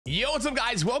Yo, what's up,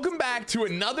 guys? Welcome back to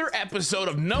another episode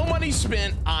of No Money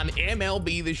Spent on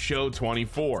MLB The Show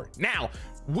 24. Now,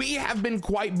 we have been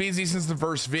quite busy since the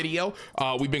first video.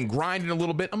 We've been grinding a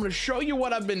little bit. I'm going to show you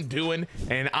what I've been doing,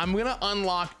 and I'm going to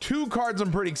unlock 2 cards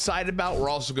I'm pretty excited about. We're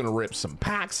also going to rip some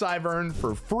packs I've earned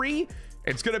for free.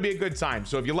 It's going to be a good time.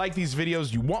 So if you like these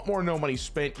videos, you want more No Money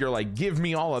Spent, you're like, give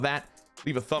me all of that,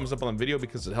 leave a thumbs up on the video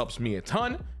because it helps me a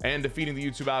ton, and defeating the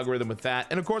YouTube algorithm with that.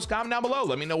 And of course, comment down below,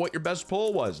 let me know what your best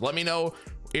pull was. Let me know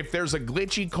if there's a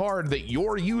glitchy card that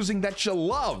you're using that you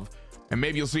love, and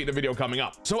maybe you'll see it in a video coming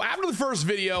up. So after the first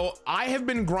video, I have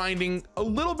been grinding a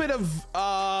little bit of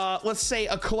let's say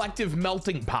a collective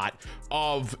melting pot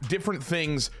of different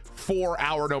things for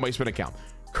our No Money Spent account.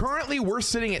 Currently we're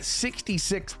sitting at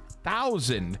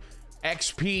 66,000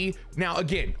 XP. Now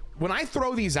again, when I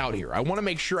throw these out here, I want to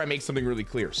make sure I make something really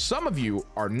clear. Some of you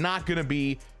are not going to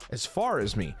be as far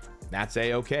as me. That's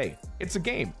a-okay. It's a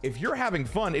game. If you're having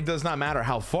fun, it does not matter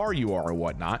how far you are or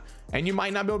whatnot, and you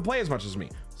might not be able to play as much as me.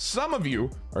 Some of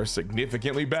you are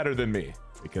significantly better than me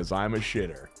because I'm a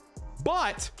shitter,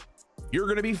 but you're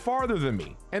going to be farther than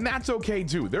me, and that's okay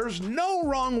too. There's no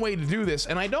wrong way to do this,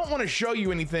 and I don't want to show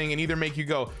you anything and either make you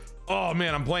go, oh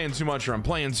man, I'm playing too much or I'm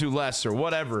playing too less or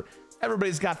whatever.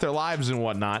 Everybody's got their lives and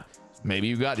whatnot. Maybe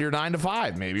you got your 9 to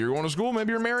 5, maybe you're going to school,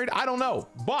 maybe you're married, I don't know,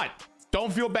 but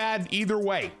don't feel bad either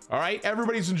way. All right,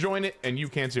 everybody's enjoying it and you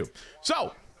can too.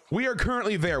 So we are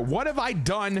currently there. What have I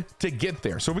done to get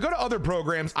there? So we go to other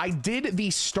programs. I did the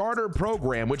starter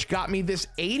program, which got me this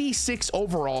 86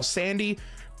 overall Sandy,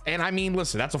 and I mean,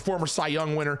 listen, that's a former Cy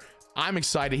Young winner. I'm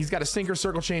excited. He's got a sinker,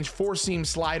 circle change, 4-seam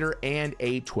slider, and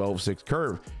a 12-6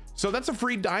 curve. So that's a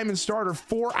free diamond starter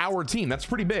for our team. That's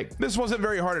pretty big. This wasn't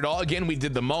very hard at all. Again, we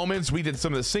did the moments. We did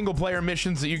some of the single player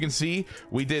missions that you can see.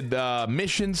 We did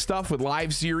mission stuff with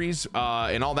live series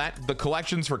and all that. The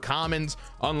collections for commons,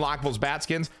 unlockables, bat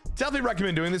skins. Definitely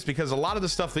recommend doing this because a lot of the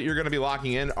stuff that you're going to be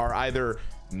locking in are either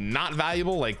not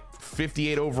valuable, like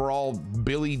 58 overall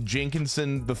Billy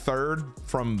Jenkinson III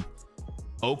from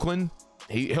Oakland.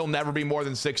 He'll never be more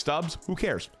than 6 stubs. Who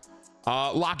cares?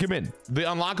 Lock him in. The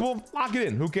unlockable, lock it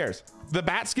in. Who cares? The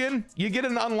bat skin, you get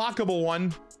an unlockable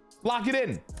one, lock it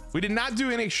in. We did not do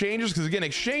any exchanges because again,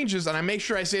 exchanges, and I make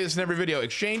sure I say this in every video,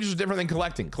 exchanges are different than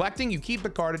collecting. Collecting, you keep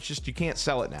the card, it's just you can't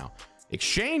sell it now.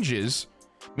 Exchanges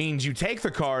means you take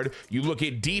the card, you look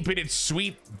it deep in its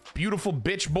sweet, beautiful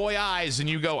bitch boy eyes, and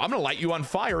you go, I'm gonna light you on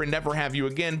fire and never have you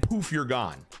again. Poof, you're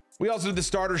gone. We also did the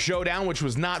starter showdown, which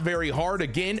was not very hard.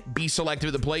 Again, be selective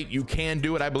at the plate. You can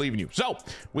do it. I believe in you. So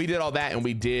we did all that and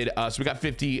we did, so we got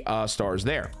 50 stars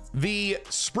there. The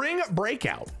spring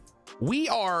breakout, we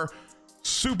are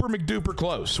super McDuper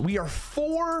close. We are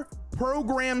 4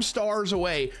 program stars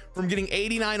away from getting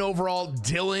 89 overall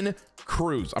Dylan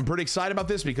Cruz. I'm pretty excited about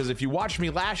this because if you watched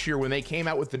me last year when they came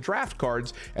out with the draft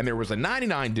cards and there was a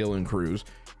 99 Dylan Cruz,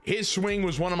 his swing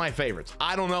was one of my favorites.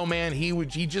 I don't know, man.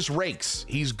 He just rakes.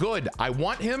 He's good. I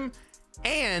want him.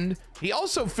 And he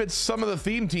also fits some of the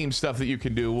theme team stuff that you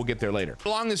can do. We'll get there later.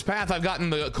 Along this path, I've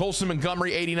gotten the Colson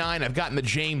Montgomery 89. I've gotten the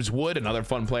James Wood, another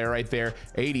fun player right there,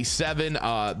 87.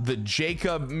 The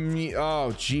Jacob,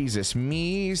 oh Jesus,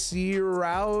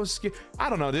 Misirowski. I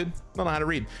don't know, dude. Don't know how to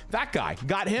read. That guy,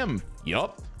 got him.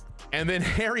 Yup. And then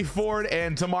Harry Ford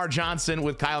and Tamar Johnson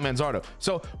with Kyle Manzardo.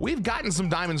 So we've gotten some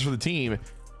diamonds for the team.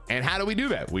 And how do we do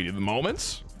that? We did the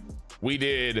moments. We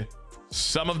did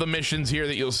some of the missions here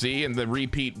that you'll see, and the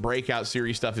repeat breakout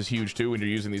series stuff is huge too when you're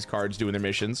using these cards doing their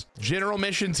missions. General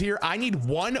missions here. I need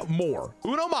one more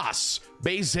uno mas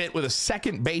base hit with a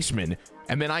second baseman,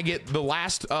 and then I get the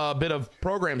last bit of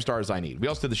program stars I need. We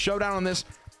also did the showdown on this.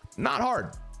 Not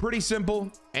hard, pretty simple.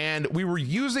 And we were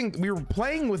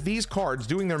playing with these cards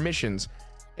doing their missions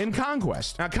in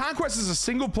Conquest. Now, Conquest is a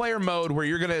single player mode where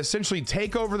you're going to essentially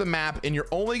take over the map and you're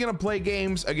only going to play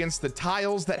games against the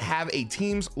tiles that have a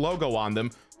team's logo on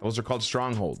them. Those are called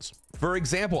strongholds. For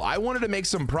example, I wanted to make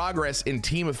some progress in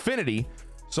Team Affinity,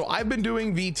 so I've been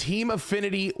doing the Team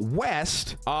Affinity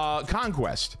West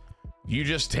Conquest. You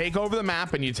just take over the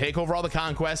map and you take over all the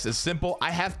conquests. It's simple. I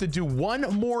have to do one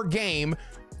more game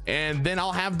and then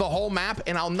I'll have the whole map,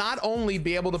 and I'll not only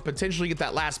be able to potentially get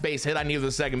that last base hit I need with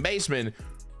the second baseman,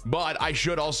 but I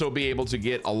should also be able to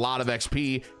get a lot of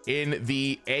XP in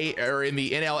the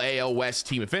NL/AL West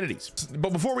Team Affinities.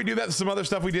 But before we do that, some other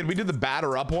stuff we did the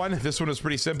batter up one. This one was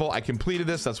pretty simple. I completed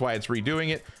this, that's why it's redoing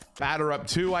it. Batter up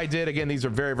 2 I did. Again, these are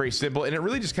very, very simple, and it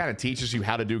really just kind of teaches you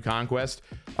how to do Conquest.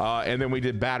 And then we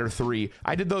did batter 3.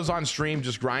 I did those on stream,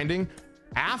 just grinding.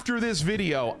 After this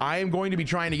video, I am going to be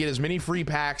trying to get as many free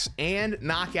packs and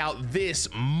knock out this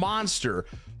monster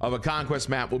of a conquest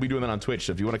map. We'll be doing that on Twitch.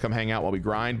 So if you want to come hang out while we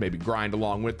grind, maybe grind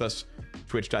along with us,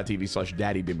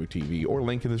 twitch.tv/DaddyDimmuTV or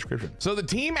link in the description. So the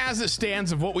team as it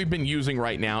stands of what we've been using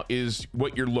right now is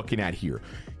what you're looking at here.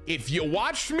 If you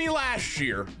watched me last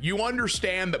year, you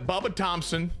understand that Bubba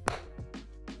Thompson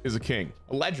is a king,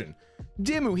 a legend.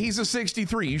 Dimmu, he's a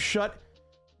 63. You shut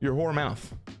your whore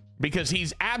mouth, because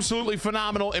he's absolutely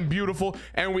phenomenal and beautiful,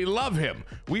 and we love him.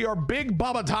 We are big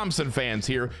Bubba Thompson fans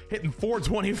here, hitting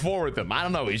 424 with him. I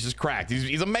don't know, he's just cracked.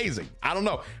 He's amazing. I don't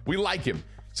know, we like him.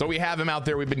 So we have him out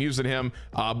there. We've been using him,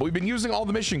 but we've been using all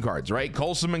the mission cards, right?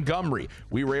 Colson Montgomery,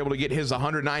 we were able to get his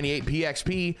 198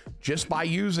 PXP just by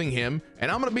using him,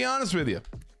 and I'm gonna be honest with you,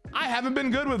 I haven't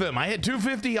been good with him. I hit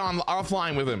 250 on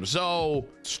offline with him, so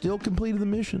still completed the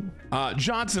mission.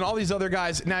 Johnson, all these other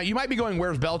guys. Now you might be going,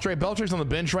 where's Beltre? Beltre's on the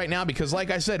bench right now because,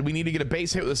 like I said, we need to get a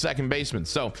base hit with a second baseman.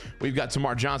 So we've got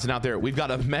Tamar Johnson out there. We've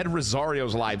got a Med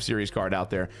Rosario's live series card out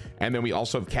there, and then we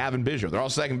also have Kevin Biggio. They're all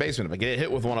second basemen. If I get hit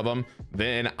with one of them,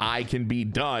 then I can be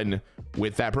done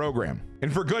with that program.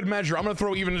 And for good measure, I'm gonna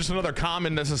throw even just another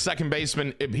common as a second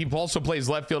baseman. If he also plays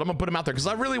left field, I'm gonna put him out there because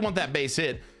I really want that base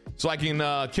hit so I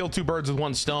can kill two birds with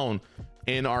one stone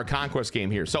in our conquest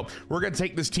game here. So we're gonna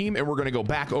take this team and we're gonna go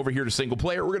back over here to single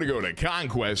player. We're gonna go to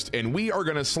conquest and we are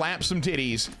gonna slap some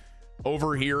titties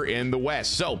over here in the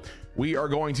west. So we are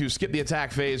going to skip the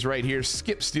attack phase right here,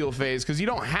 skip steal phase, because you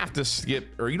don't have to skip,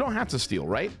 or you don't have to steal,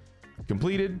 right?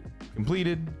 Completed,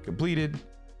 completed, completed.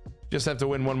 Just have to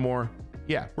win one more.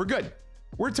 Yeah, we're good.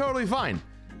 We're totally fine.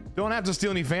 Don't have to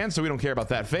steal any fans, so we don't care about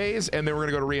that phase. And then we're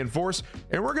gonna go to reinforce,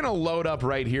 and we're gonna load up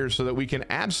right here so that we can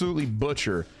absolutely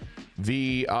butcher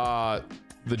the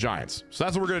Giants. So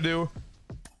that's what we're gonna do.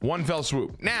 One fell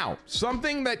swoop. Now,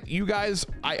 something that you guys,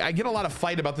 I get a lot of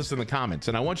fight about this in the comments,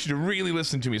 and I want you to really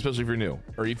listen to me, especially if you're new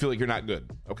or you feel like you're not good,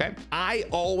 okay? I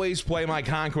always play my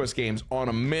conquest games on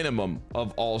a minimum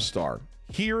of all-star.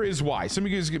 Here is why. Some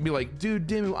of you guys are gonna be like, dude,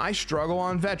 Dimmu, I struggle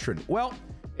on veteran. Well,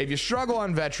 if you struggle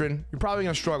on veteran, you're probably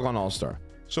gonna struggle on all-star.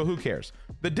 So who cares?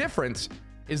 The difference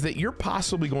is that you're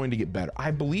possibly going to get better.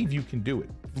 I believe you can do it.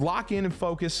 Lock in and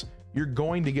focus, you're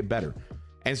going to get better.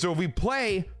 And so if we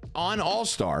play on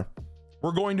all-star,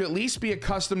 we're going to at least be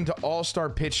accustomed to all-star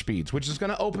pitch speeds, which is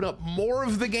gonna open up more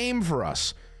of the game for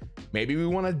us. Maybe we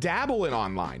wanna dabble in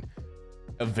online.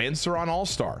 Events are on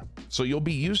all-star, so you'll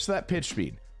be used to that pitch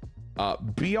speed.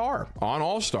 BR on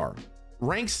all-star.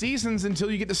 Rank seasons until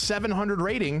you get to 700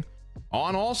 rating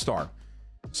on all-star.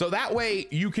 So that way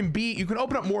you can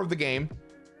open up more of the game.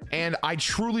 And I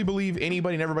truly believe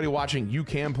anybody and everybody watching, you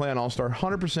can play on all-star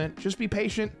 100%. Just be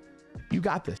patient. You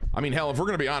got this. I mean, hell, if we're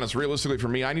gonna be honest, realistically for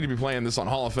me, I need to be playing this on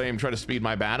Hall of Fame, try to speed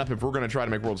my bat up if we're gonna try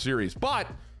to make World Series. But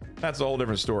that's a whole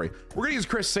different story. We're gonna use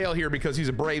Chris Sale here because he's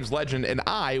a Braves legend and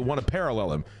I want to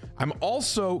parallel him. I'm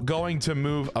also going to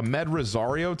move Ahmed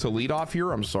Rosario to lead off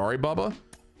here. I'm sorry, Bubba,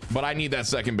 but I need that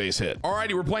second base hit.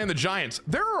 Alrighty, we're playing the Giants.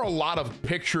 There are a lot of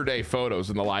picture day photos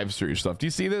in the live series stuff. Do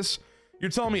you see this?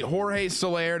 You're telling me Jorge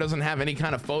Soler doesn't have any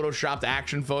kind of photoshopped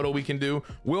action photo we can do?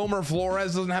 Wilmer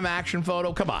Flores doesn't have an action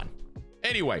photo? Come on.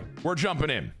 Anyway, we're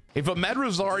jumping in. If Ahmed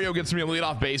Rosario gets me a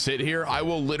leadoff base hit here, I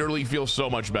will literally feel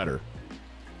so much better.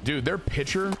 Dude, their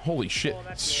pitcher, holy shit.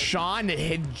 Sean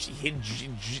Hidjili,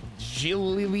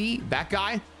 that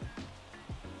guy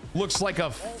looks like a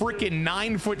freaking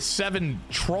 9'7"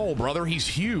 troll, brother. He's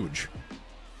huge.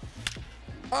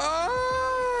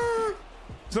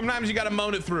 Sometimes you gotta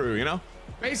moan it through, you know?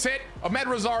 Base hit, Ahmed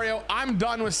Rosario. I'm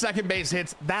done with second base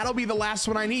hits. That'll be the last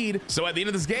one I need. So at the end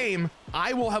of this game,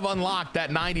 I will have unlocked that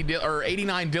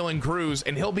 89 Dylan Cruz,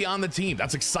 and he'll be on the team.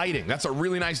 That's exciting. That's a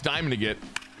really nice diamond to get.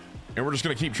 And we're just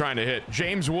gonna keep trying to hit.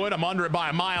 James Wood, I'm under it by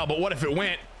a mile, but what if it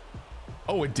went?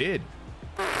 Oh, it did.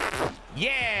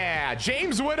 Yeah,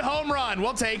 James Wood home run.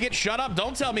 We'll take it. Shut up.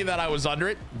 Don't tell me that I was under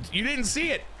it. You didn't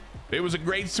see it. It was a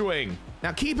great swing.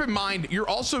 Now, keep in mind, you're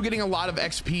also getting a lot of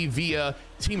XP via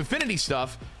Team Affinity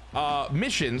stuff,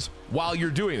 missions, while you're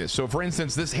doing this. So, for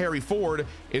instance, this Harry Ford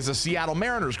is a Seattle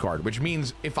Mariners card, which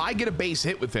means if I get a base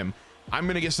hit with him, I'm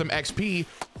going to get some XP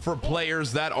for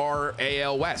players that are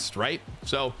AL West, right?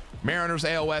 So, Mariners,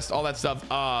 AL West, all that stuff,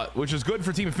 which is good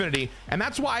for Team Affinity. And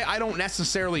that's why I don't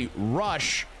necessarily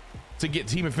rush to get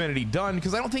Team Affinity done,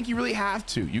 because I don't think you really have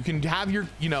to. You can have your,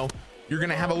 you know, you're going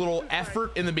to have a little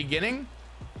effort in the beginning,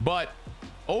 but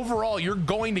overall, you're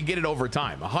going to get it over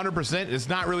time. 100%. It's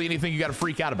not really anything you got to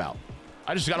freak out about.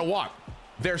 I just got to walk.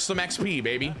 There's some XP,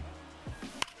 baby.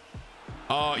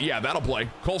 Yeah, that'll play.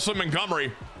 Colson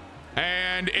Montgomery.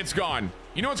 And it's gone.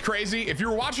 You know what's crazy? If you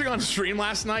were watching on stream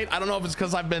last night, I don't know if it's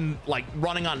because I've been like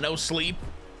running on no sleep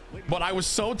but I was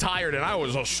so tired and I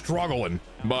was struggling.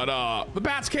 But the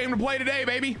bats came to play today,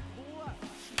 baby.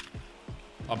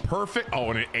 A perfect, oh,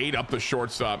 and it ate up the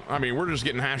shortstop. I mean, we're just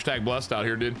getting hashtag blessed out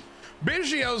here, dude.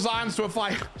 Biggio's lines to a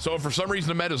fly. So if for some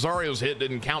reason the Metazario's hit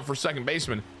didn't count for second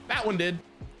baseman, that one did.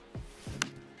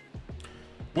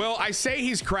 Well, I say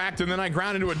he's cracked and then I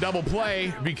ground into a double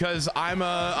play because I'm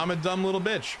a dumb little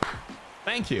bitch.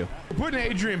 Thank you. We're putting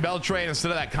Adrian Beltre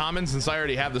instead of that Common since I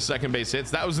already have the second base hits.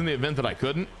 That was in the event that I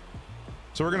couldn't.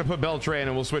 So we're gonna put Beltre in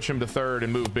and we'll switch him to third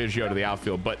and move Biggio to the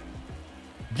outfield. But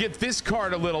get this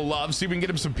card a little love, see if we can get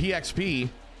him some PXP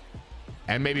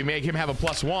and maybe make him have a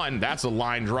 +1. That's a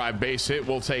line drive base hit.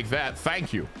 We'll take that.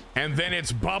 Thank you. And then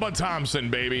it's Bubba Thompson,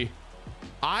 baby.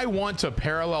 I want to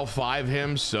parallel 5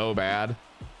 him so bad.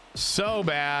 So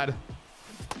bad.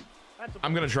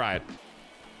 I'm gonna try it.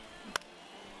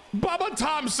 Bubba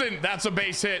Thompson, that's a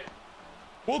base hit.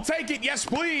 We'll take it, yes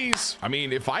please. I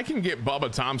mean, if I can get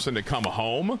Bubba Thompson to come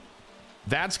home,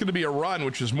 that's gonna be a run,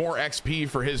 which is more XP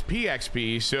for his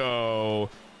PXP. So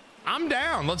I'm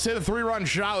down. Let's hit a 3-run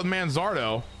shot with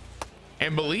Manzardo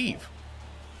and believe.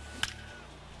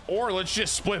 Or let's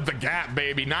just split the gap,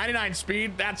 baby. 99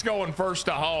 speed, that's going first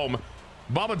to home.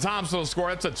 Bubba Thompson will score.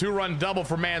 That's a 2-run double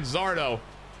for Manzardo.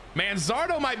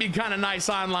 Manzardo might be kind of nice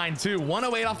online too.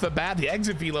 108 off the bat. The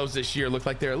exit velos this year look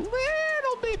like they're a little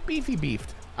bit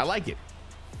beefed. I like it.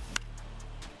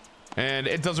 And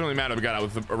it doesn't really matter if we got out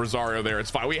with Rosario there.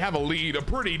 It's fine. We have a lead, a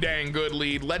pretty dang good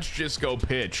lead. Let's just go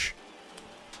pitch.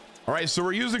 All right, so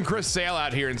we're using Chris Sale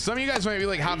out here. And some of you guys might be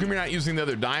like, how come you're not using the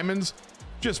other diamonds?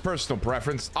 Just personal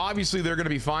preference. Obviously they're going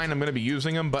to be fine. I'm going to be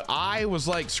using them, but I was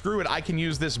like, screw it. I can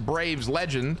use this Braves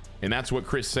legend, and that's what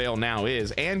Chris Sale now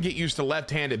is, and get used to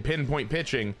left-handed pinpoint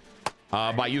pitching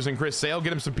by using Chris Sale.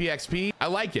 Get him some PXP. I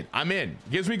like it. I'm in.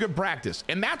 Gives me good practice,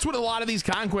 and that's what a lot of these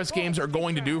conquest games are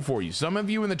going to do for you. Some of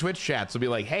you in the Twitch chats will be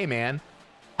like, hey man,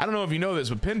 I don't know if you know this,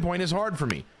 but pinpoint is hard for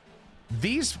me.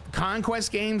 These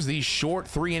conquest games, these short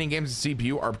 3-inning games of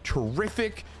CPU are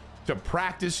terrific to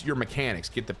practice your mechanics.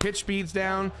 Get the pitch speeds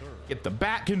down, get the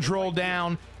bat control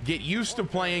down, get used to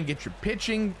playing, get your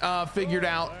pitching figured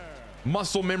out,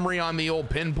 muscle memory on the old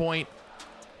pinpoint.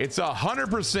 It's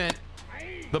 100%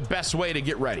 the best way to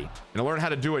get ready and learn how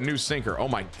to do a new sinker. Oh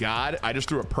my God, I just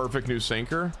threw a perfect new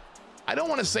sinker. I don't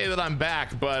want to say that I'm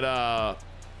back, but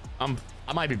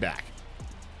I might be back.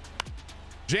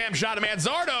 Jam shot of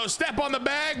Manzardo, step on the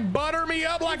bag, butter me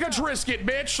up like a Triscuit,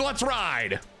 bitch. Let's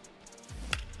ride.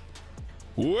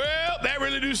 Well, that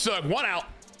really do suck. 1 out.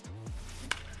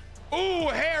 Ooh,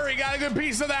 Harry got a good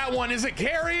piece of that one. Is it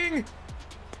carrying?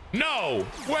 No.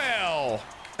 Well,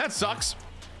 that sucks.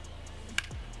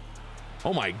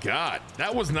 Oh my God,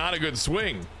 that was not a good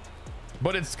swing,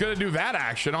 but it's gonna do that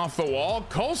action off the wall.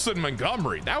 Colson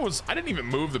Montgomery, that was, I didn't even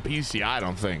move the PCI, I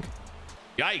don't think.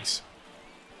 Yikes.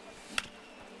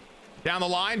 Down the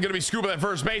line, gonna be scooping that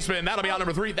first baseman. That'll be out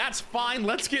number 3. That's fine.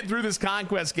 Let's get through this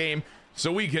conquest game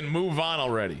so we can move on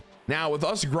already. Now, with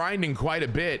us grinding quite a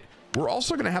bit, we're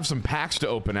also going to have some packs to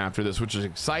open after this, which is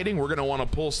exciting. We're going to want to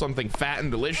pull something fat and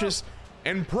delicious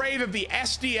and pray that the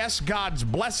SDS gods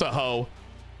bless a hoe,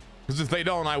 because if they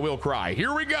don't, I will cry.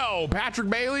 Here we go. Patrick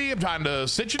Bailey, time to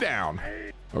sit you down.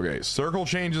 Okay, circle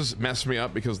changes mess me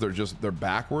up because they're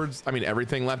backwards. I mean,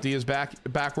 everything lefty is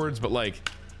backwards, but like,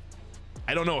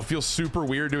 I don't know. It feels super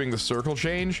weird doing the circle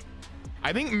change.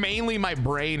 I think mainly my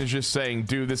brain is just saying,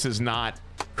 dude, this is not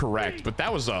correct. But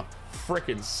that was a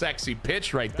freaking sexy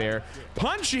pitch right there.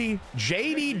 Punchy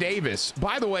JD Davis.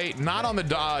 By the way, not on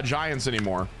the Giants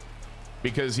anymore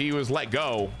because he was let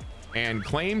go and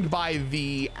claimed by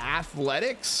the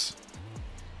Athletics.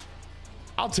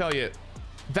 I'll tell you,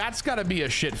 that's got to be a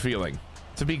shit feeling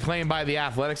to be claimed by the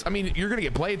Athletics. I mean, you're going to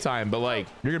get playtime, but like,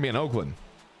 you're going to be in Oakland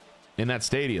in that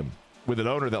stadium with an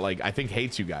owner that like I think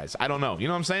hates you guys. I don't know. You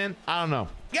know what I'm saying? I don't know.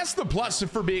 I guess the plus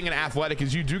for being an Athletic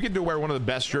is you do get to wear one of the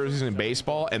best jerseys in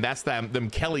baseball, and that's them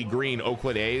Kelly Green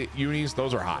Oakland A unis.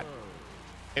 Those are hot.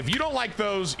 If you don't like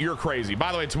those, you're crazy.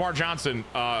 By the way, Tamar Johnson,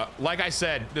 like I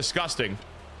said, disgusting.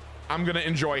 I'm gonna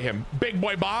enjoy him. Big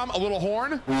boy bomb, a little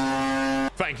horn.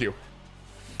 Thank you.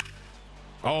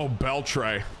 Oh,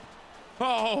 Beltre.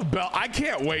 Oh, I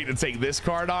can't wait to take this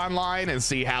card online and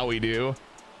see how we do.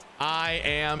 I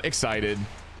am excited.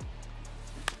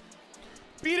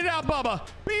 Beat it out, Bubba.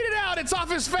 Beat it out. It's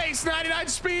off his face. 99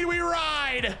 speed. We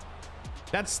ride.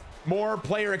 That's more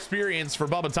player experience for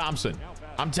Bubba Thompson.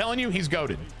 I'm telling you, he's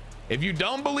goated. If you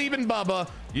don't believe in Bubba,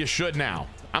 you should now.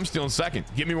 I'm still in second.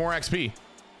 Give me more XP.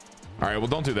 All right, well,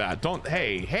 don't do that.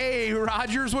 Hey,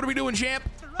 Rogers, what are we doing, champ?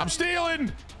 I'm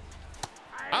stealing.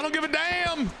 I don't give a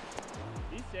damn.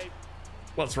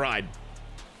 Let's ride.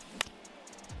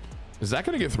 Is that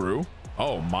gonna get through?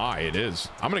 Oh my, it is.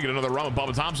 I'm gonna get another run with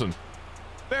Bubba Thompson.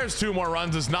 There's 2 more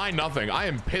runs. It's 9-0. I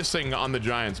am pissing on the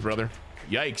Giants, brother.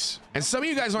 Yikes. And some of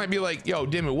you guys might be like, yo,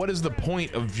 Dimmu, what is the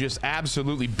point of just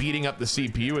absolutely beating up the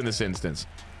CPU in this instance?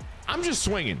 I'm just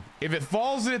swinging. If it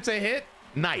falls and it's a hit,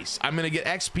 nice. I'm gonna get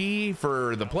XP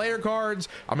for the player cards.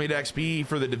 I'm gonna get XP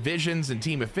for the divisions and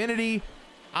team affinity.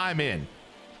 I'm in.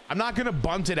 I'm not gonna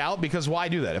bunt it out, because why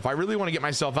do that? If I really want to get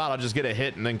myself out, I'll just get a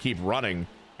hit and then keep running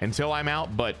until I'm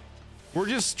out. But we're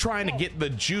just trying to get the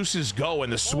juices going,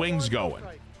 the swings going.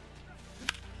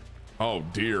 Oh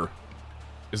dear.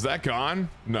 Is that gone?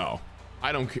 No.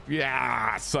 I don't.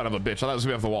 Yeah, son of a bitch. I thought it was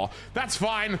gonna be off the wall. That's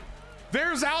fine.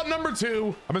 There's out number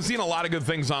 2. I've been seeing a lot of good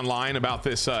things online about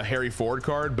this Harry Ford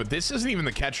card, but this isn't even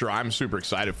the catcher I'm super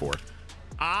excited for.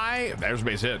 There's a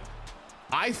base hit.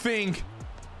 I think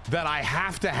that I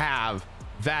have to have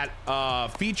that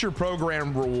feature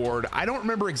program reward. I don't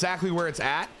remember exactly where it's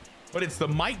at, but it's the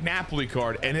Mike Napoli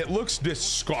card, and it looks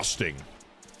disgusting.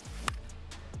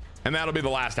 And that'll be the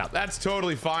last out. That's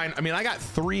totally fine. I mean, I got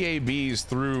 3 ABs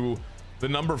through the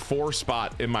number 4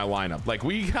 spot in my lineup. Like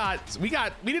we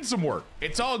did some work.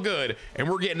 It's all good, and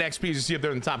we're getting XP. You see up there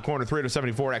in the top corner,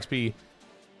 374 XP.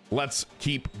 Let's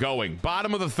keep going.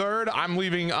 Bottom of the 3rd, I'm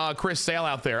leaving Chris Sale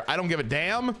out there. I don't give a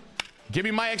damn. Give me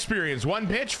my experience. 1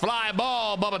 pitch, fly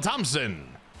ball, Bubba Thompson.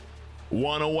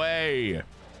 1 away.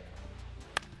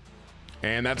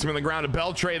 And that's in the ground to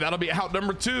Beltray. That'll be out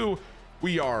number 2.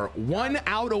 We are 1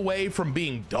 out away from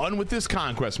being done with this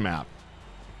conquest map.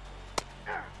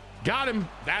 Got him.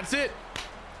 That's it.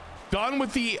 Done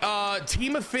with the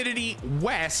Team Affinity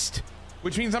West,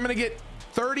 which means I'm going to get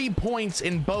 30 points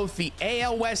in both the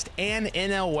AL West and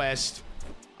NL West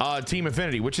Team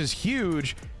Affinity, which is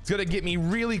huge. It's going to get me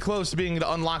really close to being able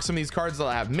to unlock some of these cards that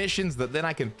I have missions that then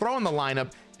I can throw in the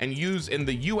lineup and use in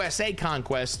the USA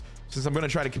Conquest. Since I'm going to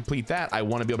try to complete that, I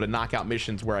want to be able to knock out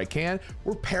missions where I can.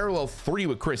 We're parallel 3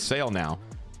 with Chris Sale now.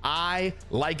 I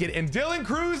like it. And Dylan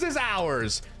Cruz is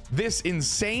ours. This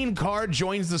insane card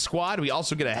joins the squad. We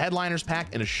also get a headliners pack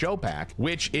and a show pack,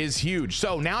 which is huge.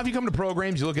 So now if you come to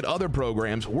programs, you look at other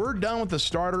programs, we're done with the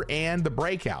starter and the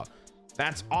breakout.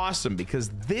 That's awesome, because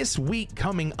this week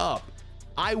coming up,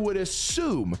 I would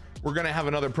assume we're going to have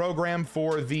another program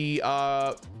for the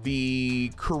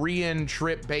Korean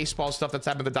trip baseball stuff that's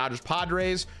happened to the Dodgers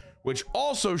Padres, which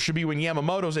also should be when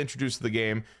Yamamoto's introduced to the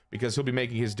game, because he'll be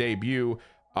making his debut.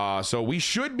 So we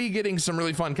should be getting some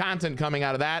really fun content coming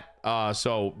out of that.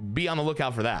 So be on the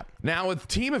lookout for that. Now with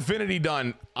Team Affinity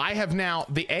done, I have now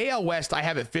the AL West, I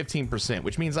have at 15%,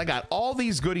 which means I got all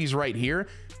these goodies right here.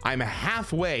 I'm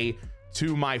halfway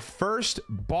to my first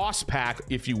boss pack,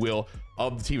 if you will,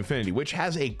 of the Team Affinity, which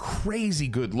has a crazy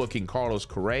good looking Carlos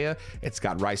Correa. It's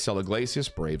got Raisel Iglesias,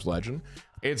 Braves legend.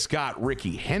 It's got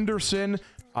Ricky Henderson,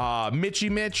 Mitchy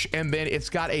Mitch, and then it's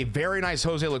got a very nice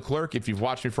Jose Leclerc. If you've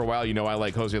watched me for a while, you know I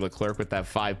like Jose Leclerc with that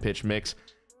 5-pitch mix.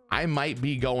 I might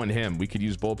be going him. We could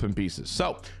use bullpen pieces.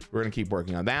 So we're going to keep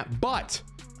working on that. But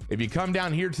if you come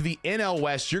down here to the NL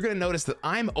West, you're going to notice that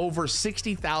I'm over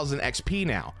 60,000 XP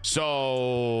now.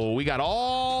 So we got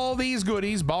all these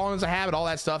goodies, balling as a habit, all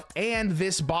that stuff, and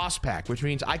this boss pack, which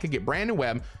means I could get Brandon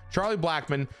Webb, Charlie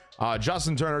Blackmon,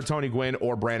 Justin Turner, Tony Gwynn,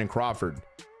 or Brandon Crawford.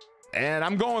 And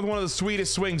I'm going with one of the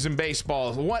sweetest swings in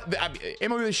baseball.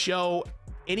 MLB The Show,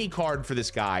 any card for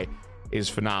this guy is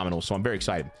phenomenal. So I'm very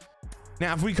excited.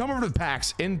 Now, if we come over to the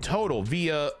packs in total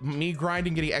via me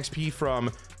grinding, getting XP from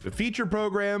the feature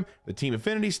program, the Team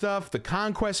Affinity stuff, the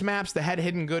conquest maps, the head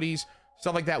hidden goodies,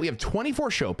 stuff like that, we have 24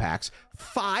 show packs,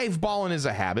 5 ballin' is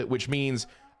a habit, which means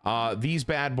these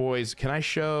bad boys, can I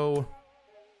show?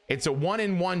 It's a 1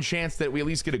 in 1 chance that we at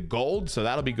least get a gold, so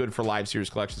that'll be good for live series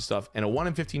collection stuff, and a 1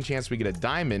 in 15 chance we get a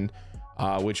diamond,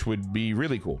 which would be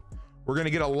really cool. We're going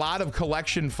to get a lot of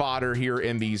collection fodder here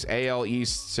in these AL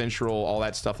East, Central, all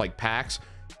that stuff like packs.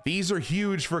 These are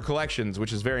huge for collections,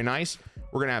 which is very nice.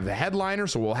 We're going to have the headliner,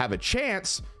 so we'll have a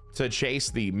chance to chase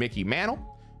the Mickey Mantle.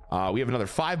 We have another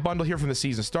 5 bundle here from the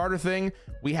season starter thing.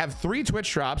 We have 3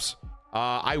 Twitch drops.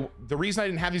 The reason I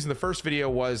didn't have these in the first video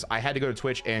was I had to go to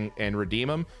Twitch and redeem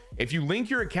them. If you link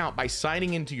your account by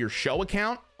signing into your show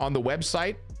account on the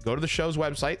website, go to the show's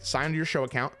website, sign into your show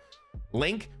account,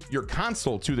 link your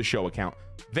console to the show account,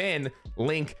 then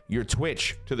link your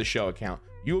Twitch to the show account.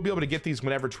 You will be able to get these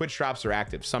whenever Twitch drops are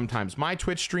active. Sometimes my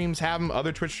Twitch streams have them,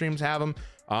 other Twitch streams have them.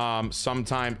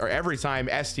 Sometimes, or every time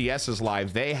STS is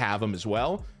live, they have them as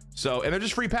well. So, and they're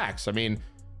just free packs. I mean,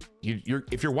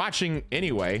 if you're watching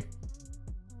anyway,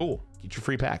 cool, get your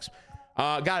free packs.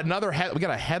 Got another we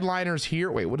got a headliners here.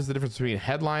 Wait, what is the difference between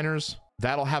headliners?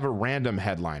 That'll have a random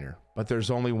headliner, but there's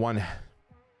only one.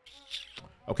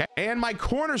 Okay, and my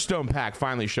cornerstone pack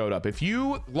finally showed up. If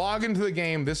you log into the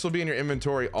game, this will be in your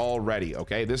inventory already.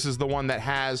 Okay, this is the one that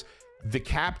has the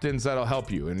captains that'll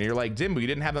help you. And you're like, Dimbu, you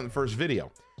didn't have that in the first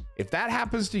video. If that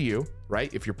happens to you,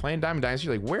 right, if you're playing Diamond Dynasty,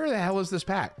 you're like, where the hell is this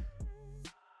pack?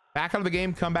 Back out of the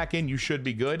game, come back in, you should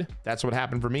be good. That's what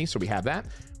happened for me. So we have that.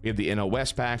 We have the NL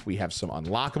West pack. We have some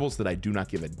unlockables that I do not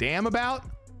give a damn about.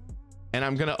 And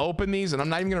I'm gonna open these, and I'm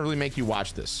not even gonna really make you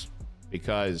watch this,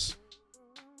 because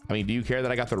I mean, do you care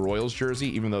that I got the Royals jersey,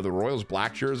 even though the Royals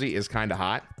black jersey is kind of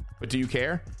hot? But do you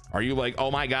care? Are you like,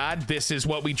 oh my God, this is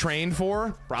what we trained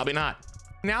for? Probably not.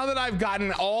 Now that I've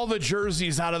gotten all the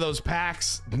jerseys out of those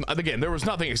packs, again, there was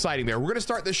nothing exciting there. We're gonna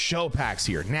start the show packs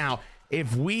here. Now,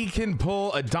 if we can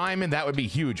pull a diamond, that would be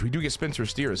huge. We do get Spencer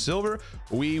Steer a silver.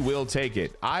 We will take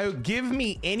it. Give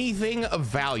me anything of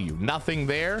value. Nothing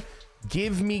there.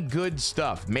 Give me good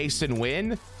stuff. Mason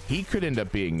Wynn, he could end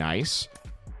up being nice.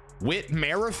 Whit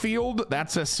Merrifield,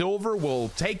 that's a silver. We'll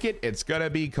take it. It's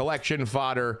gonna be collection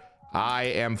fodder. I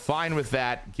am fine with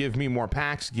that. Give me more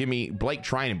packs. Give me Blake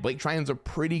Trinan. Blake Trinan's a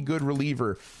pretty good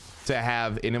reliever to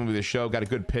have in MLB The Show. Got a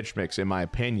good pitch mix, in my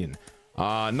opinion.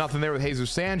 Nothing there with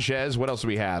Jesus Sanchez. What else do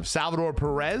we have? Salvador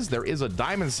Perez. There is a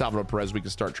diamond Salvador Perez we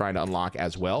can start trying to unlock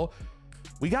as well.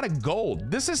 We got a gold.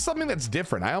 This is something that's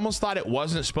different. I almost thought it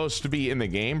wasn't supposed to be in the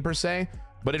game per se,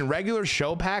 but in regular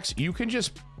show packs, you can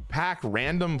just pack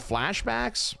random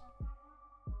flashbacks.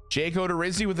 Jake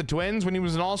Odorizzi with the Twins when he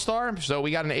was an all-star. So we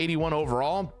got an 81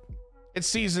 overall. It's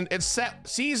season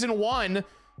 1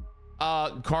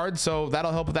 card, so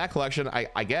that'll help with that collection,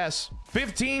 I guess.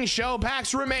 15 show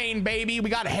packs remain, baby. We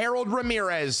got Harold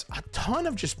Ramirez. A ton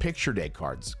of just picture day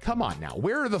cards. Come on now.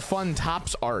 Where are the fun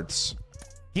Topps arts?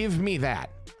 Give me that.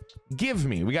 Give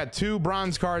me. We got 2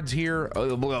 bronze cards here.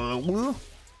 Come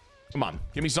on.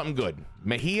 Give me something good.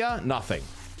 Mejia, nothing.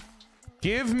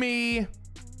 Give me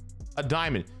a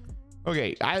diamond.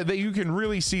 Okay, you can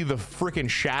really see the freaking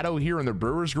shadow here in the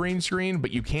Brewers green screen,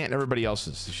 but you can't in everybody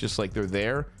else's. It's just like they're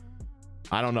there.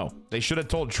 I don't know. They should have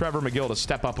told Trevor McGill to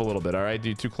step up a little bit. All right,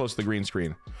 dude, too close to the green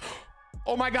screen.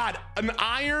 Oh my God, an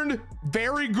ironed,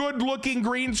 very good looking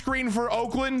green screen for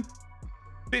Oakland.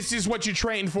 This is what you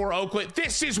trained for, Oakland.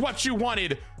 This is what you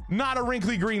wanted, not a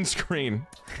wrinkly green screen.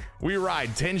 We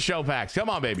ride 10 show packs.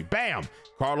 Come on, baby. Bam.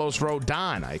 Carlos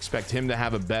Rodon. I expect him to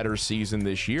have a better season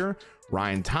this year.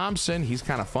 Ryan Thompson. He's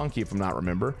kind of funky if I'm not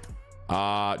remember.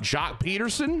 Jock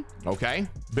Peterson. Okay.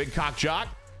 Big cock Jock.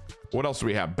 What else do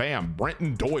we have? Bam.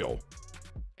 Brenton Doyle.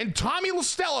 And Tommy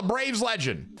LaStella, Braves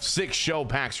legend. 6 show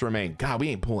packs remain. God, we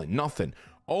ain't pulling nothing.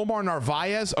 Omar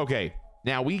Narvaez. Okay.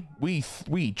 Now we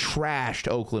trashed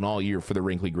Oakland all year for the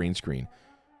wrinkly green screen.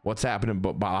 What's happening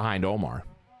behind Omar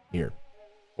here?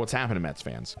 What's happening, Mets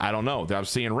fans? I don't know. I'm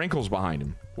seeing wrinkles behind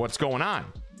him. What's going on?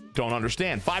 Don't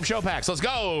understand. 5 show packs. Let's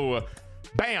go.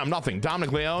 Bam. Nothing.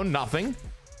 Dominic Leone. Nothing.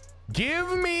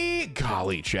 Give me,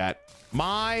 golly, chat.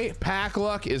 My pack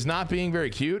luck is not being very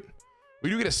cute. We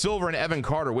do get a silver and Evan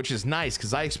Carter, which is nice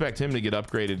because I expect him to get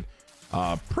upgraded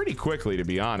pretty quickly, to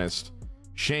be honest.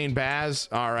 Shane Baz.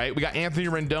 All right. We got Anthony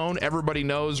Rendon. Everybody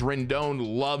knows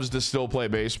Rendon loves to still play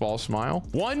baseball. Smile.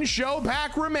 1 show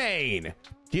pack remain.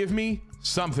 Give me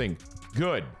something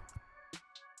good.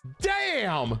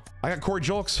 Damn. I got Corey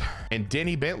Julks and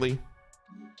Denny Bentley.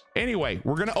 Anyway,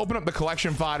 we're going to open up the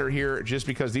collection fodder here just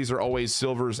because these are always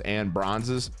silvers and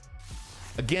bronzes.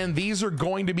 Again, these are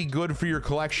going to be good for your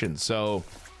collection. So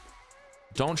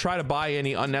don't try to buy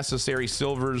any unnecessary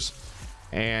silvers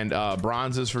and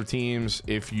bronzes for teams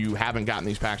if you haven't gotten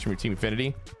these packs from your Team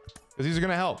Affinity, because these are going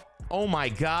to help. Oh my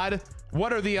God.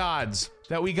 What are the odds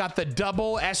that we got the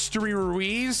double Esteury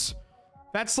Ruiz?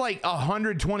 That's like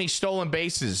 120 stolen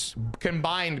bases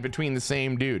combined between the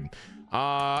same dude.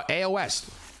 AL West.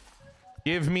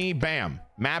 Give me, bam.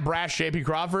 Matt Brash, JP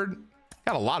Crawford.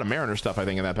 Got a lot of Mariner stuff, I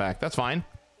think, in that pack. That's fine.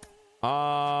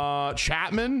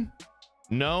 Chapman.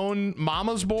 Known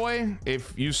mama's boy.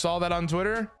 If you saw that on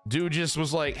Twitter, dude just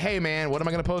was like, hey man, what am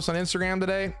I gonna post on Instagram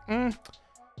today?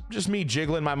 Just me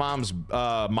jiggling my mom's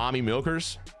mommy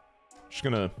milkers. Just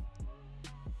gonna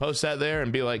post that there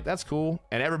and be like, that's cool.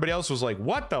 And everybody else was like,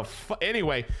 what the fuck?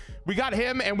 Anyway, we got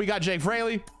him and we got Jake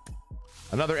Fraley.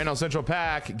 Another NL Central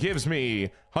pack gives me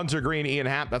Hunter Green, Ian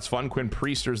Happ. That's fun. Quinn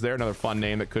Priester's there. Another fun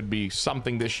name that could be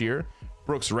something this year.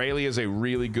 Brooks Raley is a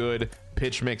really good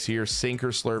pitch mix here. Sinker,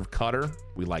 slurve, cutter.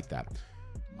 We like that.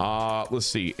 Let's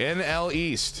see. NL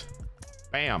East.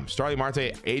 Bam. Starling Marte,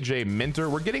 AJ Minter.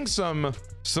 We're getting some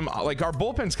like our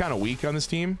bullpen's kind of weak on this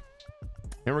team.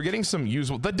 And we're getting some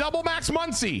usable. The double Max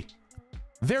Muncy.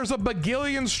 There's a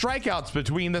bagillion strikeouts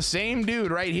between the same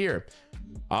dude right here.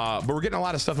 But we're getting a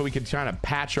lot of stuff that we can kind of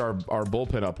patch our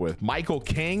bullpen up with. Michael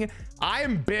King. I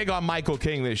am big on Michael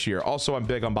King this year. Also, I'm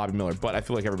big on Bobby Miller, but I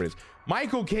feel like everybody's.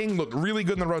 Michael King looked really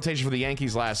good in the rotation for the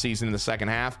Yankees last season in the second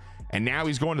half, and now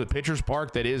he's going to the pitcher's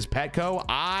park that is Petco.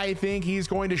 I think he's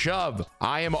going to shove.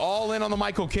 I am all in on the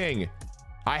Michael King.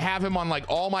 I have him on like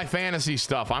all my fantasy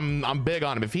stuff. I'm big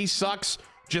on him. If he sucks,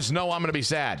 just know I'm going to be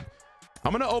sad.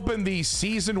 I'm going to open the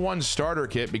season 1 starter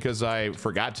kit because I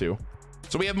forgot to.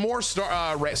 So we have more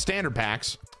standard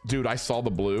packs. Dude, I saw the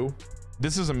blue.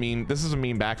 This is a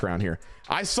mean background here.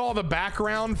 I saw the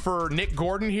background for Nick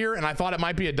Gordon here, and I thought it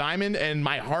might be a diamond, and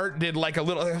my heart did like a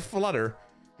little flutter.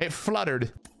 It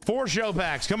fluttered. 4 show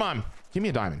packs. Come on. Give me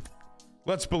a diamond.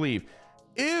 Let's believe.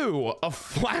 Ew, a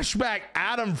flashback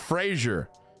Adam Frazier.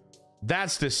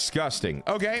 That's disgusting.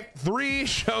 Okay, 3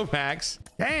 show packs.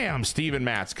 Damn, Steven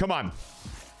Matz. Come on.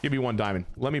 Give me 1 diamond.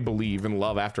 Let me believe in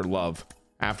love after love.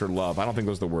 After love. I don't think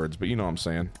those are the words, but you know what I'm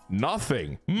saying.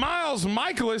 Nothing. Miles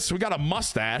Michaelis. We got a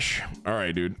mustache. All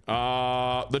right, dude.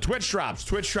 The Twitch drops.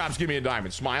 Twitch drops. Give me a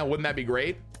diamond. Smile. Wouldn't that be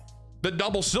great? The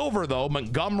double silver, though.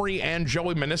 Montgomery and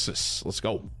Joey Meneses. Let's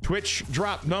go. Twitch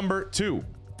drop number 2.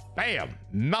 Bam.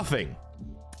 Nothing.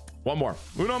 1 more.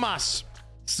 Uno mas.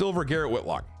 Silver Garrett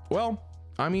Whitlock. Well,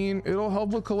 I mean, it'll help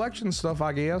with collection stuff,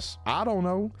 I guess. I don't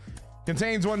know.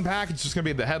 Contains 1 pack. It's just going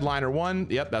to be the headliner 1.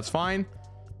 Yep, that's fine.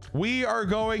 We are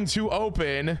going to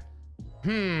open.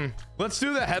 Let's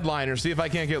do the headliner. See if I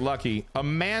can't get lucky. A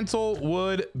mantle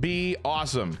would be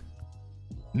awesome.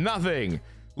 Nothing.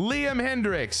 Liam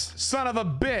Hendricks. Son of a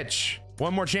bitch.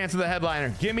 1 more chance of the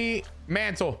headliner. Give me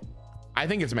mantle. I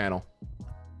think it's mantle.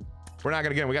 We're not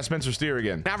gonna get him. We got Spencer Steer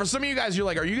again. Now, for some of you guys, you're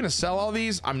like, are you gonna sell all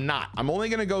these? I'm not. I'm only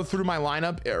gonna go through my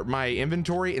lineup, or my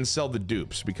inventory, and sell the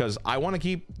dupes because I want to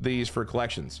keep these for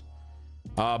collections.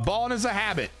 Balling is a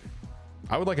habit.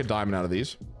 I would like a diamond out of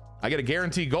these. I get a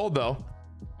guaranteed gold though,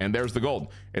 and there's the gold.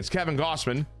 It's Kevin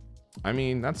Gossman. I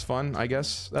mean, that's fun, I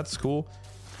guess. That's cool.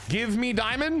 Give me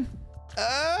diamond.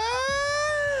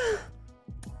 I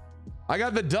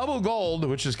got the double gold,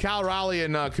 which is Cal Raleigh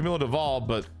and Camilo Duvall,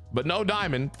 but no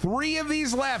diamond. 3 of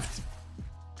these left.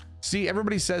 See,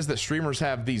 everybody says that streamers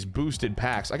have these boosted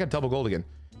packs. I got double gold again,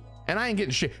 and I ain't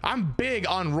getting shit. I'm big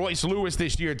on Royce Lewis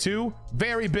this year too.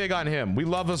 Very big on him. We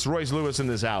love us Royce Lewis in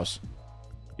this house.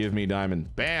 Give me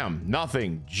diamond. Bam.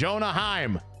 Nothing. Jonah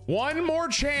Heim. 1 more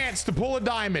chance to pull a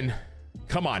diamond.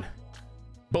 Come on.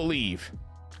 Believe.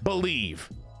 Believe.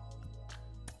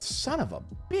 Son of a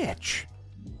bitch.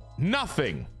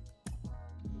 Nothing.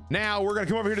 Now we're gonna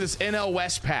come over here to this NL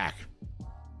West pack.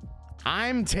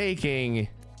 I'm doing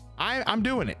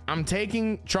it. I'm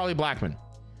taking Charlie Blackmon.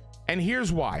 And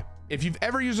here's why. If you've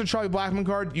ever used a Charlie Blackmon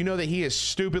card, you know that he is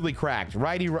stupidly cracked.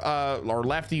 Righty or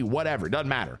lefty, whatever. Doesn't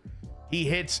matter. He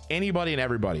hits anybody and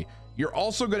everybody. You're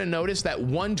also going to notice that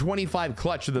 125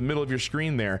 clutch in the middle of your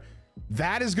screen there.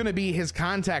 That is going to be his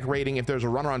contact rating if there's a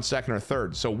runner on second or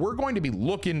third. So we're going to be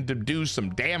looking to do some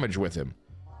damage with him.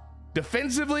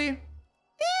 Defensively,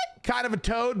 kind of a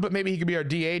toad, but maybe he could be our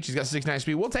DH. He's got 69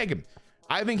 speed. We'll take him.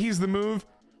 I think he's the move.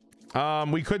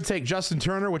 We could take Justin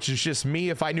Turner, which is just me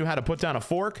if I knew how to put down a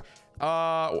fork.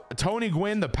 Tony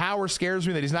Gwynn, the power scares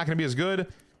me that he's not going to be as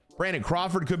good. Brandon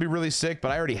Crawford could be really sick,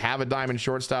 but I already have a diamond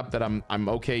shortstop that I'm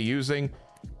okay using.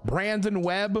 Brandon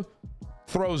Webb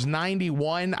throws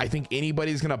 91. I think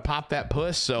anybody's gonna pop that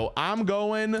puss, so I'm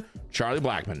going Charlie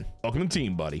Blackmon. Welcome to the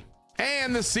team, buddy.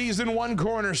 And the season 1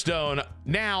 cornerstone.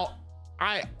 Now,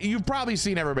 you've probably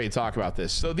seen everybody talk about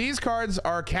this. So these cards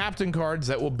are captain cards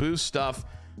that will boost stuff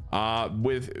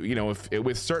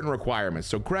with certain requirements.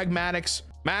 So Greg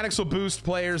Maddux will boost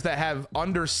players that have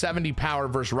under 70 power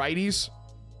versus righties,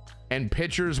 and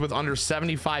pitchers with under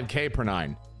 75k per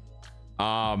 9,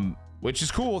 which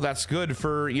is cool. That's good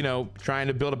for, trying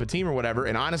to build up a team or whatever.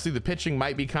 And honestly, the pitching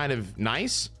might be kind of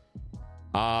nice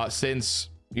since,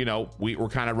 we're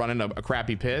kind of running a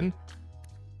crappy pin.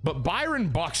 But Byron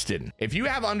Buxton, if you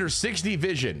have under 60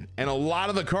 vision, and a lot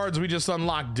of the cards we just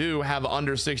unlocked do have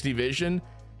under 60 vision,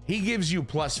 he gives you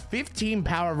plus 15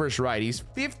 power versus righties,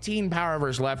 15 power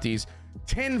versus lefties,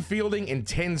 10 fielding, and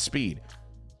 10 speed.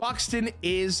 Buxton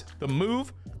is the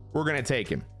move. We're going to take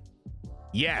him.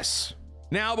 Yes.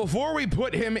 Now, before we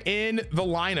put him in the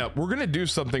lineup, we're going to do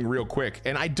something real quick.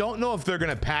 And I don't know if they're going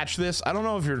to patch this. I don't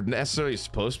know if you're necessarily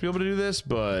supposed to be able to do this,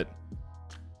 but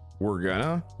we're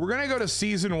gonna go to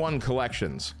season 1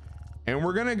 collections, and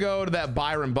we're going to go to that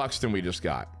Byron Buxton we just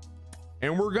got,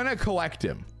 and we're going to collect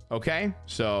him. Okay.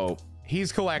 So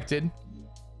he's collected.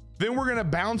 Then we're going to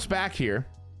bounce back here,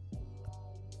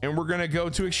 and we're going to go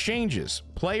to exchanges,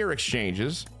 player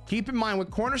exchanges. Keep in mind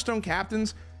with cornerstone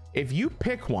captains, if you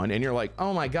pick one and you're like,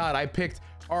 oh my God, I picked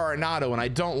Arenado and I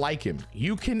don't like him,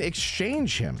 you can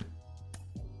exchange him.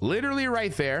 Literally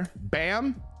right there.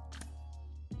 Bam.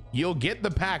 You'll get the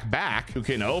pack back. You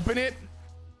can open it.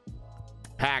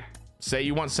 Pack, say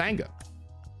you want Sanga.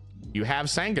 You have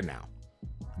Sanga now.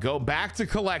 Go back to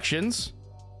collections.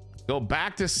 Go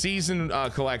back to season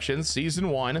collections, season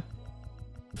 1.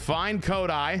 Find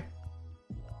Kodai,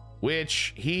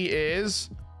 which he is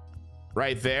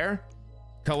right there.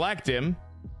 Collect him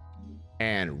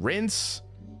and rinse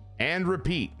and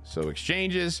repeat. So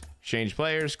exchanges, exchange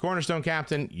players, cornerstone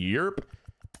captain, yerp.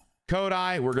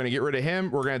 Kodai, we're going to get rid of him.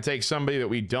 We're going to take somebody that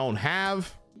we don't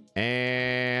have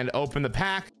and open the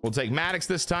pack. We'll take Maddox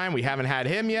this time. We haven't had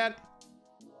him yet.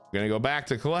 We're going to go back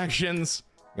to collections.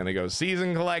 Going to go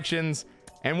season collections.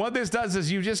 And what this does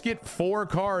is you just get 4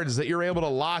 cards that you're able to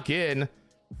lock in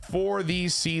for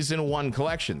these season 1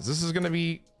 collections. This is going to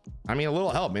be, I mean, a little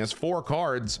help, man. It's 4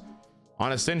 cards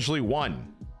on essentially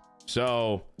 1.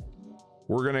 So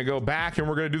we're going to go back and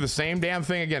we're going to do the same damn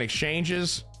thing again.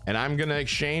 Exchanges. And I'm going to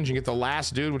exchange and get the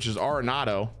last dude, which is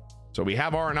Arenado. So we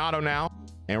have Arenado now.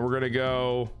 And we're going to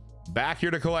go back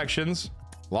here to collections.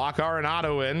 Lock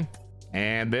Arenado in.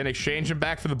 And then exchange him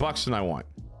back for the Buxton I want.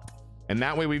 And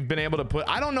that way we've been able to put,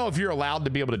 I don't know if you're allowed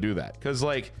to be able to do that. Because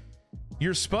like,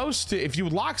 you're supposed to, if you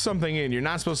lock something in, you're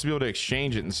not supposed to be able to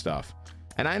exchange it and stuff.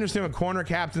 And I understand with corner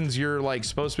captains, you're like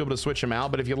supposed to be able to switch them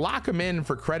out. But if you lock them in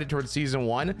for credit towards season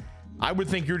 1, I would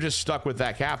think you're just stuck with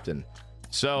that captain.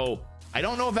 So I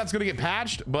don't know if that's going to get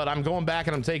patched, but I'm going back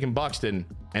and I'm taking Buxton,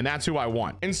 and that's who I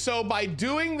want. And so by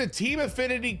doing the Team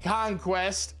Affinity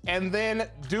Conquest and then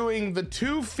doing the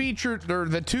 2 featured or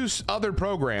the 2 other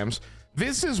programs,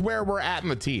 this is where we're at in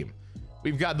the team.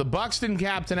 We've got the Buxton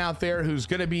captain out there who's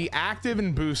going to be active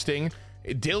and boosting.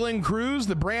 Dylan Cruz,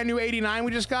 the brand new 89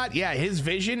 we just got, yeah, his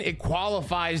vision, it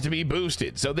qualifies to be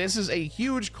boosted. So this is a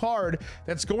huge card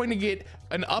that's going to get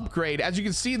an upgrade. As you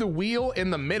can see, the wheel in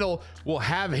the middle will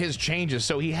have his changes.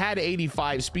 So he had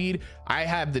 85 speed. I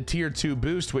have the tier 2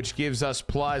 boost, which gives us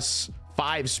plus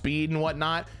 5 speed and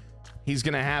whatnot. He's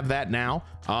gonna have that now.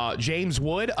 James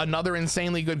Wood, another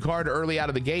insanely good card early out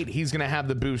of the gate. He's gonna have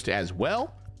the boost as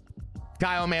well.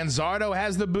 Kyle Manzardo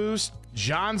has the boost.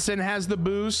 Johnson has the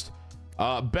boost.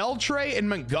 Beltre and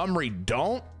Montgomery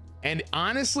don't. And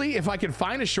honestly, if I could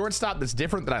find a shortstop that's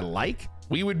different that I like,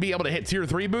 we would be able to hit tier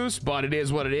 3 boost, but it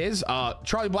is what it is.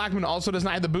 Charlie Blackmon also does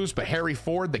not have the boost, but Harry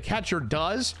Ford, the catcher,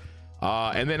 does.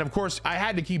 And then of course I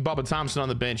had to keep Bubba Thompson on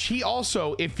the bench. He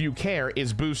also, if you care,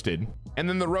 is boosted. And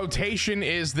then the rotation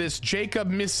is this Jacob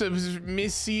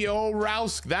Missio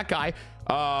Rouse, that guy.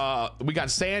 We got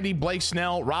Sandy, Blake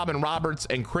Snell, Robin Roberts,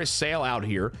 and Chris Sale out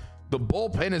here. The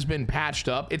bullpen has been patched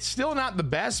up. It's still not the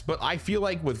best, but I feel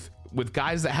like with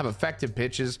guys that have effective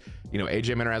pitches, you know,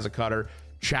 AJ Minter has a cutter.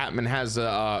 Chapman has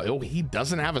he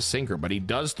doesn't have a sinker, but he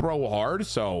does throw hard.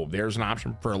 So there's an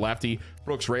option for a lefty.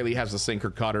 Brooks Raley has the sinker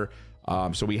cutter.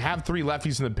 So we have 3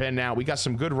 lefties in the pen now. We got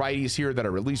some good righties here that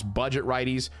are at least budget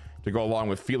righties to go along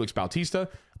with Felix Bautista.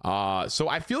 So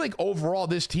I feel like overall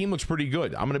this team looks pretty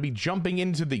good. I'm going to be jumping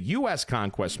into the US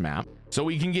Conquest map so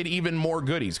we can get even more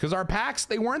goodies, because our packs,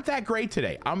 they weren't that great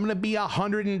today. I'm going to be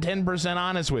 110%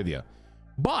 honest with you,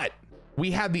 but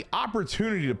we had the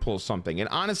opportunity to pull something, and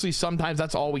honestly sometimes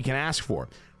that's all we can ask for.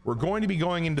 We're going to be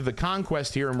going into the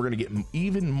Conquest here, and we're going to get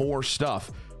even more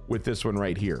stuff with this one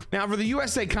right here. Now for the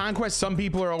USA Conquest, some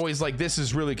people are always like, this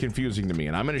is really confusing to me,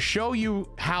 and I'm going to show you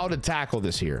how to tackle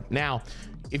this here. Now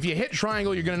if you hit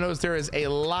triangle, you're going to notice there is a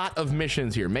lot of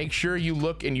missions here. Make sure you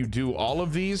look and you do all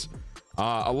of these.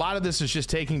 A lot of this is just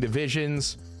taking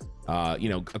divisions, you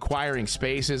know, acquiring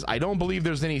spaces. I don't believe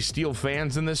there's any steel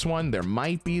fans in this one. There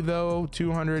might be though.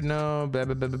 200, no.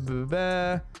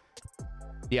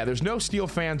 Yeah, there's no steel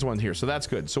fans one here, so that's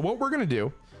good. So what we're going to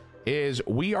do is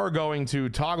we are going to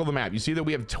toggle the map. You see that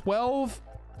we have 12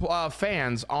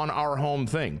 fans on our home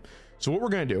thing. So what we're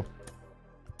going to do,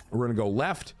 we're going to go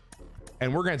left,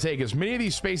 and we're going to take as many of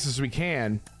these spaces as we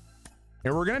can,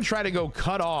 and we're going to try to go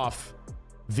cut off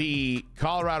the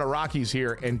Colorado Rockies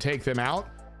here and take them out,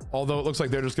 although it looks like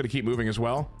they're just going to keep moving as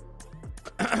well.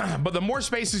 But the more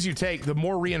spaces you take, the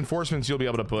more reinforcements you'll be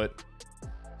able to put.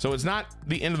 So it's not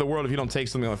the end of the world if you don't take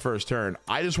something on the first turn.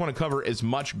 I just want to cover as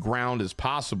much ground as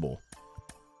possible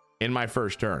in my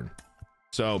first turn.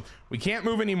 So we can't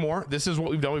move anymore. This is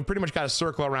what we've done. We've pretty much got to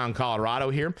circle around Colorado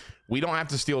here. We don't have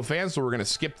to steal fans, so we're going to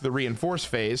skip the reinforce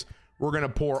phase. We're going to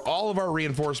pour all of our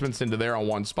reinforcements into there on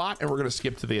one spot, and we're going to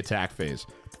skip to the attack phase.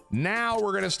 Now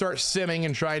we're going to start simming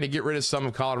and trying to get rid of some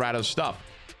of Colorado's stuff.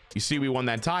 You see we won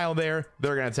that tile there.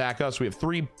 They're going to attack us. We have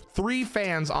three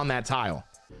fans on that tile.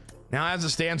 Now as it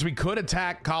stands, we could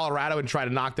attack Colorado and try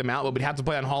to knock them out, but we'd have to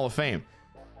play on Hall of Fame.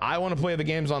 I want to play the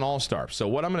games on All-Star. So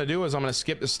what I'm going to do is I'm going to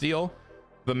skip the steal.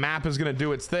 The map is going to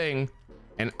do its thing,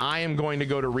 and I am going to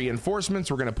go to reinforcements.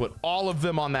 We're going to put all of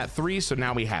them on that 3. So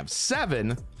now we have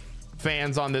 7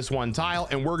 fans on this one tile,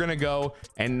 and we're going to go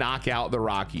and knock out the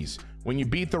Rockies. When you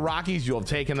beat the Rockies, you'll have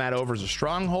taken that over as a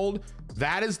stronghold.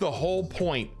 That is the whole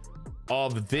point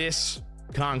of this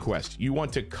conquest. You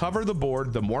want to cover the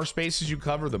board. The more spaces you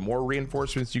cover, the more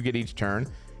reinforcements you get each turn,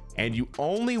 and you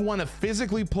only want to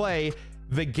physically play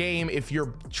the game if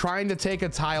you're trying to take a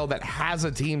tile that has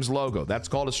a team's logo. That's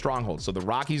called a stronghold. So the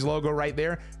Rockies logo right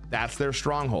there, that's their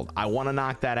stronghold. I want to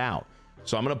knock that out,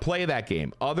 so I'm going to play that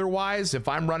game. Otherwise, if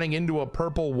I'm running into a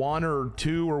purple 1 or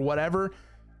 2 or whatever,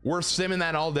 we're simming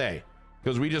that all day,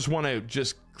 because we just want to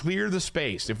just clear the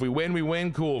space. If we win, we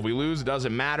win. Cool. If we lose, it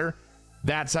doesn't matter.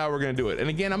 That's how we're going to do it. And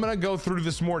again, I'm going to go through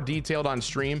this more detailed on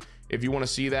stream if you want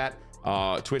to see that.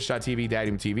 Twitch.tv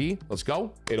DaddyDimmuTV. Let's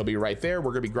go. It'll be right there.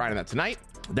 We're gonna be grinding that tonight.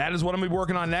 That is what I'm gonna be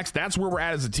working on next. That's where we're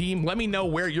at as a team. Let me know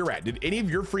where you're at. Did any of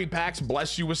your free packs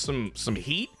bless you with some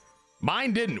heat?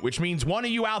 Mine didn't, which means one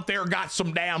of you out there got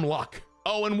some damn luck.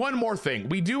 Oh, and one more thing,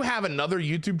 we do have another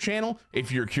YouTube channel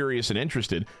if you're curious and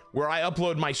interested, where I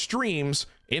upload my streams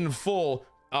in full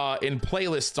in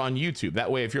playlists on YouTube. That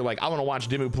way, if you're like, I want to watch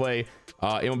Dimmu play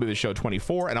MLB The Show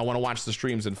 24, and I want to watch the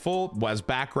streams in full as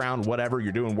background, whatever,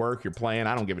 you're doing work, you're playing,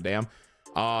 I don't give a damn.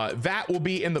 That will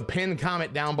be in the pinned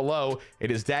comment down below.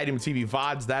 It is DaddyDimmuTV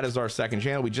VODs. That is our second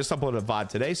channel. We just uploaded a VOD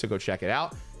today, so go check it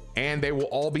out. And they will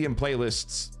all be in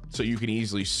playlists, so you can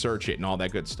easily search it and all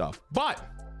that good stuff. But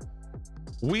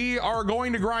we are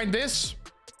going to grind this.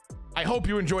 I hope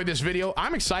you enjoyed this video.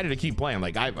 I'm excited to keep playing.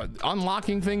 Like,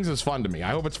 unlocking things is fun to me.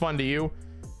 I hope it's fun to you.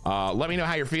 Let me know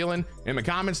how you're feeling in the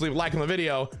comments. Leave a like on the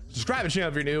video. Subscribe to the channel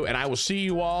if you're new, and I will see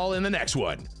you all in the next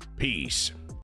one. Peace.